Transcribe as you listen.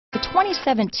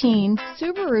2017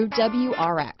 Subaru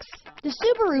WRX. The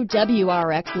Subaru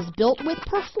WRX is built with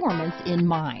performance in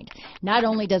mind. Not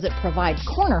only does it provide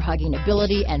corner-hugging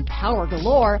ability and power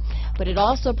galore, but it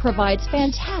also provides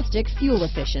fantastic fuel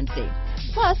efficiency.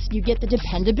 Plus, you get the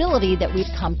dependability that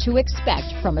we've come to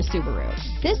expect from a Subaru.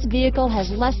 This vehicle has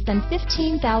less than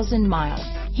 15,000 miles.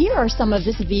 Here are some of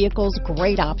this vehicle's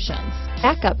great options: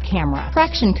 backup camera,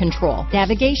 traction control,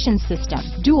 navigation system,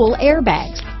 dual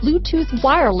airbags, Bluetooth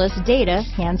wireless data,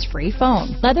 hands-free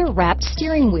phone, leather-wrapped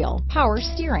steering wheel, power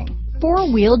steering,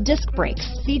 four-wheel disc brakes,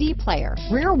 CD player,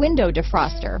 rear window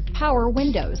defroster, power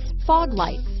windows, fog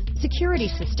lights, security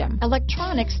system,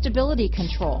 electronic stability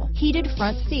control, heated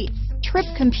front seats, trip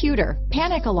computer,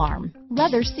 panic alarm,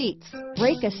 leather seats,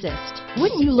 brake assist.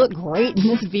 Wouldn't you look great in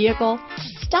this vehicle?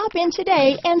 Stop in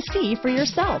today and see for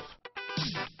yourself.